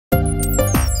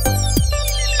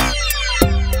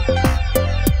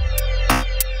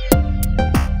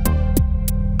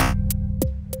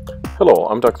Hello,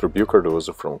 I'm Dr. Bill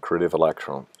Cardozo from Creative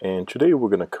Electron, and today we're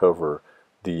going to cover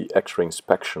the X-ray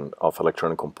inspection of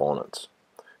electronic components,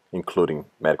 including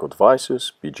medical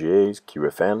devices, BGAs,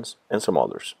 QFNs, and some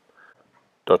others.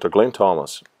 Dr. Glenn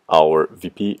Thomas, our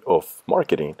VP of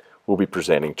Marketing, will be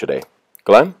presenting today.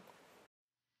 Glenn?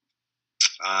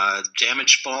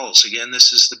 Damaged balls. Again,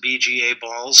 this is the BGA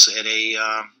balls at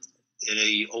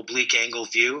a oblique angle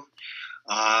view.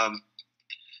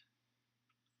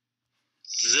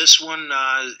 This one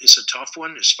is a tough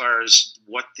one as far as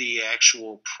what the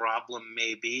actual problem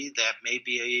may be. That may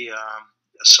be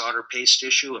a solder paste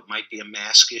issue. It might be a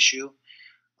mask issue.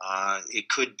 It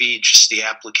could be just the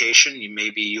application.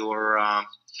 You've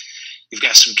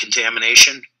got some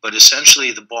contamination, but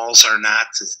essentially the balls are not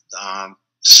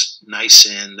nice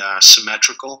and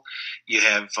symmetrical. You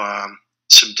have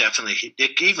some definitely.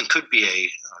 It even could be a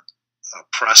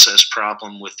process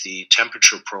problem with the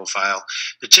temperature profile.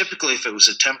 But typically, if it was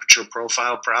a temperature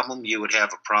profile problem, you would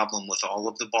have a problem with all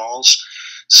of the balls.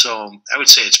 So I would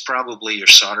say it's probably your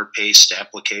solder paste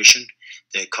application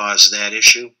that caused that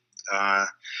issue.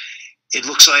 It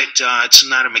looks like it's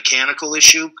not a mechanical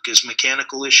issue, because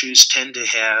mechanical issues tend to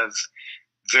have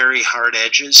very hard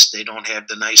edges. They don't have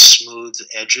the nice smooth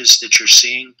edges that you're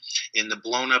seeing. In the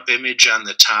blown up image on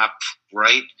the top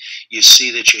right, you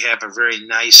see that you have a very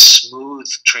nice smooth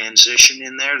transition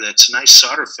in there. That's a nice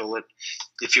solder fillet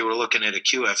if you were looking at a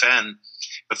QFN,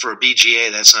 but for a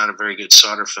BGA, that's not a very good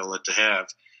solder fillet to have.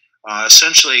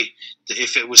 Essentially,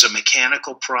 if it was a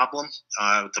mechanical problem,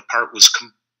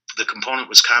 the component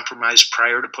was compromised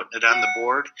prior to putting it on the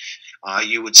board,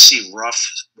 you would see rough,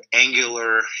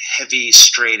 angular, heavy,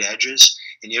 straight edges,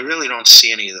 and you really don't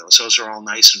see any of those. Those are all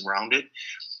nice and rounded.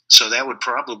 So that would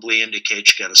probably indicate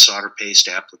you got a solder paste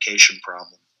application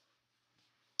problem.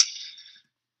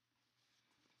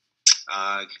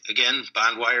 Again,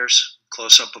 bond wires,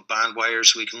 close-up of bond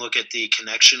wires. We can look at the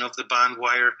connection of the bond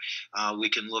wire. We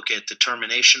can look at the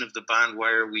termination of the bond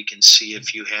wire. We can see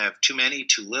if you have too many,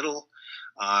 too little.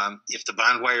 If the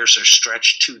bond wires are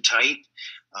stretched too tight,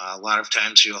 a lot of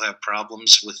times you'll have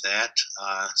problems with that.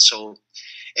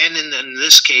 And in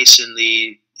this case, in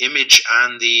the image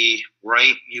on the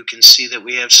right, you can see that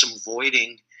we have some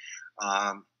voiding.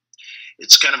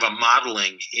 It's kind of a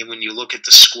modeling. And when you look at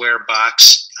the square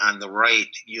box on the right,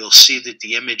 you'll see that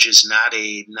the image is not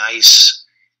a nice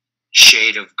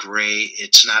shade of gray.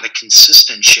 It's not a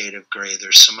consistent shade of gray.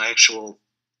 There's some actual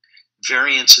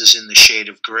variances in the shade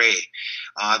of gray.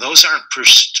 Those aren't per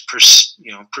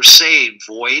se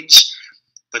voids,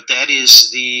 but that is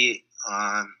the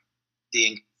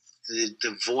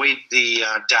void, the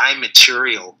dye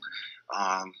material.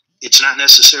 It's not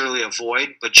necessarily a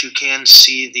void, but you can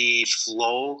see the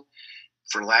flow,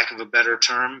 for lack of a better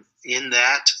term, in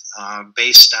that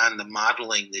based on the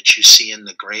modeling that you see in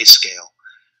the grayscale.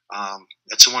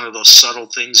 It's one of those subtle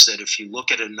things that if you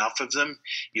look at enough of them,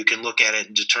 you can look at it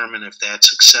and determine if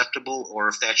that's acceptable or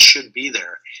if that should be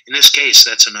there. In this case,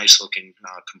 that's a nice looking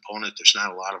component. There's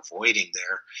not a lot of voiding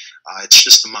there. It's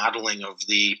just the modeling of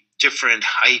the different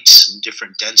heights and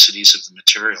different densities of the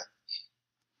material.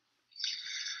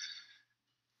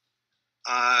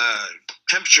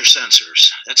 Temperature sensors,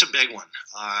 that's a big one.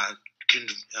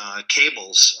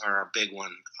 Cables are a big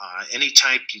one. Any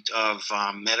type of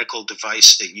medical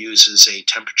device that uses a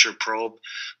temperature probe.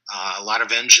 A lot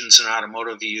of engines in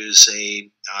automotive use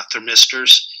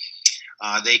thermistors.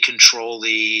 They control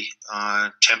the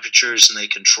temperatures, and they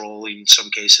control, in some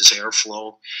cases,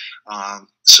 airflow.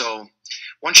 So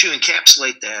once you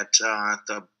encapsulate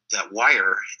that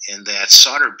wire and that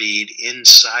solder bead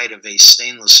inside of a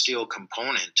stainless steel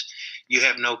component, you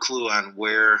have no clue on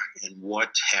where and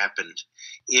what happened.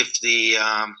 If the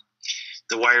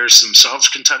wires themselves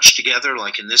can touch together,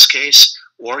 like in this case,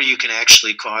 or you can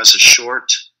actually cause a short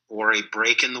or a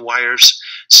break in the wires.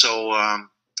 So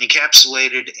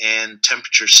encapsulated and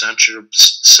temperature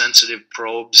sensitive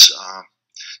probes,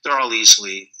 they're all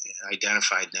easily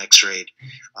identified and x-rayed.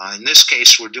 In this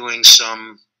case, we're doing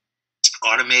some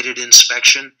automated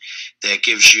inspection that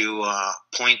gives you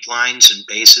point lines and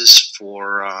bases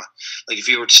for, like if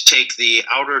you were to take the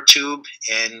outer tube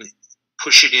and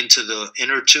push it into the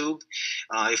inner tube,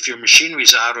 if your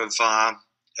machinery's out of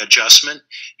adjustment,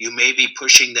 you may be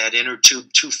pushing that inner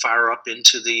tube too far up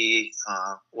into the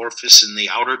orifice in the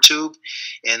outer tube,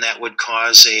 and that would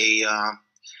cause a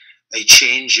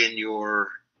change in your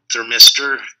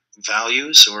thermistor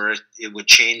values, or it would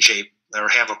change or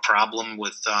have a problem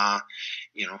with,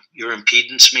 your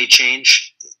impedance may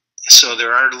change. So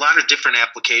there are a lot of different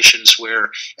applications where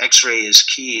X-ray is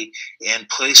key and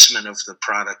placement of the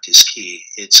product is key.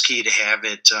 It's key to have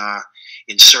it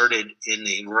inserted in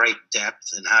the right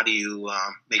depth, and how do you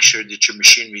make sure that your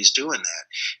machinery is doing that.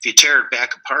 If you tear it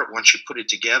back apart once you put it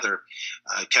together,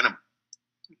 it kind of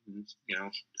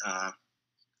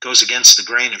goes against the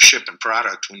grain of shipping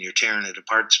product when you're tearing it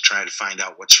apart to try to find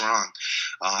out what's wrong.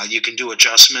 You can do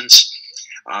adjustments.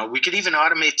 We could even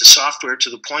automate the software to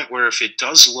the point where if it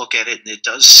does look at it and it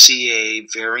does see a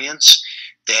variance,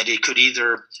 that it could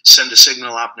either send a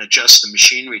signal out and adjust the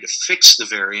machinery to fix the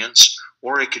variance,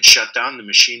 or it could shut down the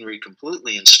machinery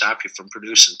completely and stop you from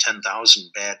producing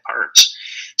 10,000 bad parts.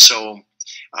 So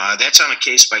that's on a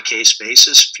case-by-case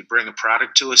basis. If you bring a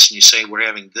product to us and you say we're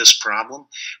having this problem,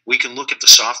 we can look at the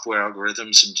software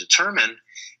algorithms and determine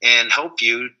and help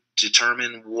you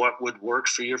determine what would work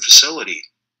for your facility.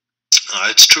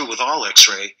 It's true with all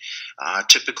X-ray.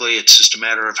 Typically, it's just a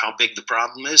matter of how big the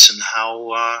problem is and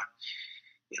how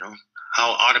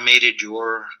how automated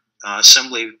your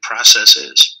assembly process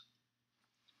is.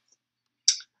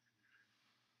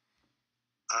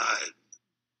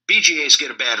 BGAs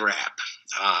get a bad rap.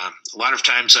 A lot of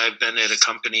times I've been at a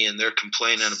company and they're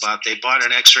complaining about they bought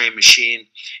an X-ray machine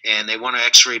and they want to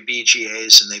X-ray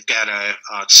BGAs, and they've got a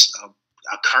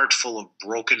cart full of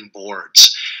broken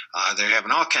boards. They're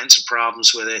having all kinds of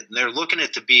problems with it, and they're looking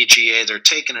at the BGA, they're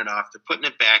taking it off, they're putting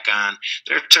it back on,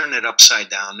 they're turning it upside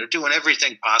down, they're doing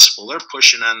everything possible, they're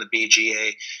pushing on the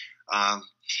BGA.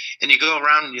 And you go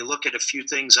around and you look at a few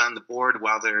things on the board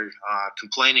while they're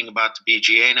complaining about the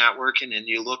BGA not working, and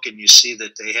you look and you see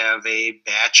that they have a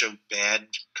batch of bad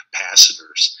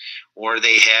capacitors, or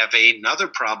they have another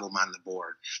problem on the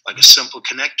board, like a simple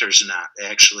connector's not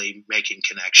actually making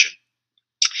connection.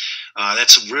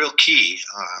 That's a real key.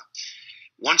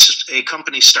 Once a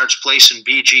company starts placing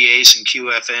BGAs and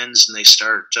QFNs and they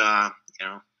start,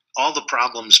 all the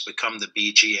problems become the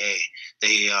BGA.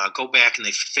 They go back and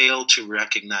they fail to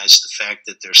recognize the fact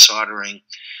that they're soldering,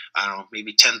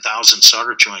 maybe 10,000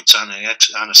 solder joints on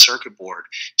a circuit board.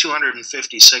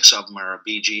 256 of them are a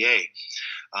BGA.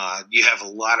 You have a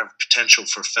lot of potential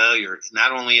for failure,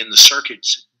 not only in the circuit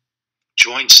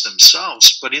joints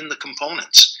themselves, but in the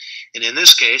components. And in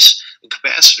this case, the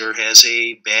capacitor has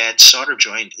a bad solder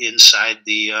joint inside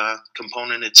the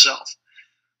component itself.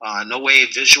 No way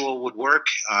visual would work.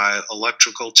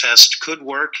 Electrical test could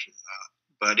work,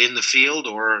 but in the field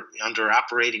or under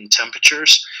operating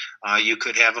temperatures, you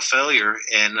could have a failure,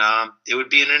 and it would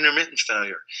be an intermittent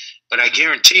failure. But I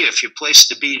guarantee if you place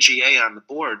the BGA on the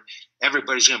board,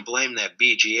 everybody's going to blame that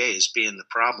BGA as being the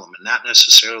problem, and not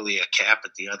necessarily a cap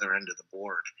at the other end of the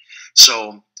board.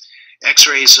 So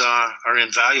X-rays are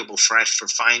invaluable for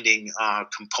finding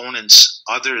components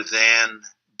other than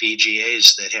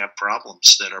BGAs that have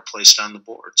problems that are placed on the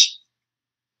boards.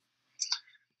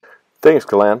 Thanks,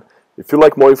 Glenn. If you'd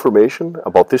like more information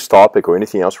about this topic or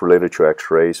anything else related to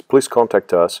X-rays, please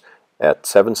contact us at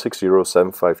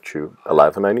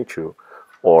 760-752-1192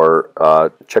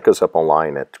 or check us up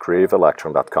online at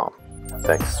creativeelectron.com.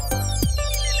 Thanks.